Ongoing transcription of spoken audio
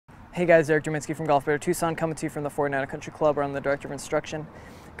Hey guys, Eric Deminsky from Golf Better Tucson, coming to you from the 49er Country Club, where I'm the Director of Instruction.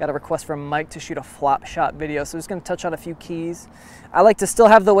 Got a request from Mike to shoot a flop shot video, so I'm just going to touch on a few keys. I like to still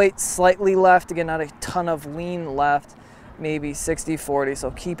have the weight slightly left, again, not a ton of lean left, maybe 60-40,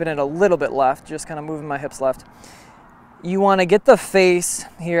 so keeping it a little bit left, just kind of moving my hips left. You want to get the face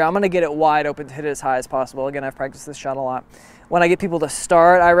here. I'm going to get it wide open to hit it as high as possible. Again, I've practiced this shot a lot. When I get people to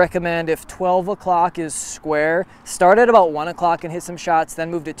start, I recommend if 12 o'clock is square, start at about 1 o'clock and hit some shots,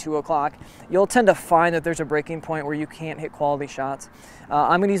 then move to 2 o'clock. You'll tend to find that there's a breaking point where you can't hit quality shots.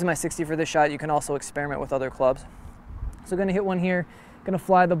 I'm going to use my 60 for this shot. You can also experiment with other clubs. So going to hit one here. Going to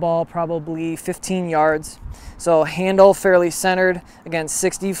fly the ball probably 15 yards. So handle fairly centered. Again,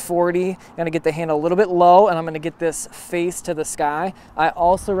 60-40. Going to get the handle a little bit low, and I'm going to get this face to the sky. I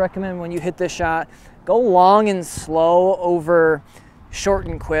also recommend when you hit this shot, go long and slow over short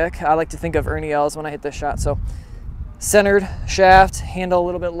and quick. I like to think of Ernie Els when I hit this shot. So centered shaft, handle a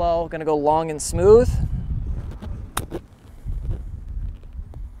little bit low. Going to go long and smooth.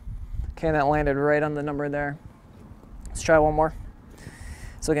 Okay, that landed right on the number there. Let's try one more.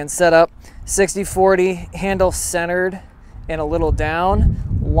 So again, set up, 60-40, handle centered and a little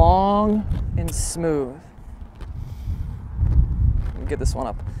down, long and smooth. Let me get this one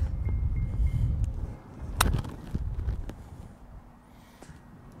up.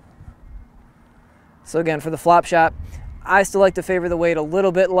 So again, for the flop shot, I still like to favor the weight a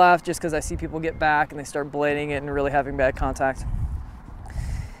little bit left just because I see people get back and they start blading it and really having bad contact.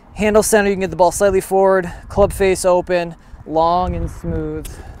 Handle center, you can get the ball slightly forward, club face open, long and smooth,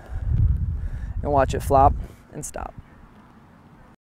 and watch it flop and stop.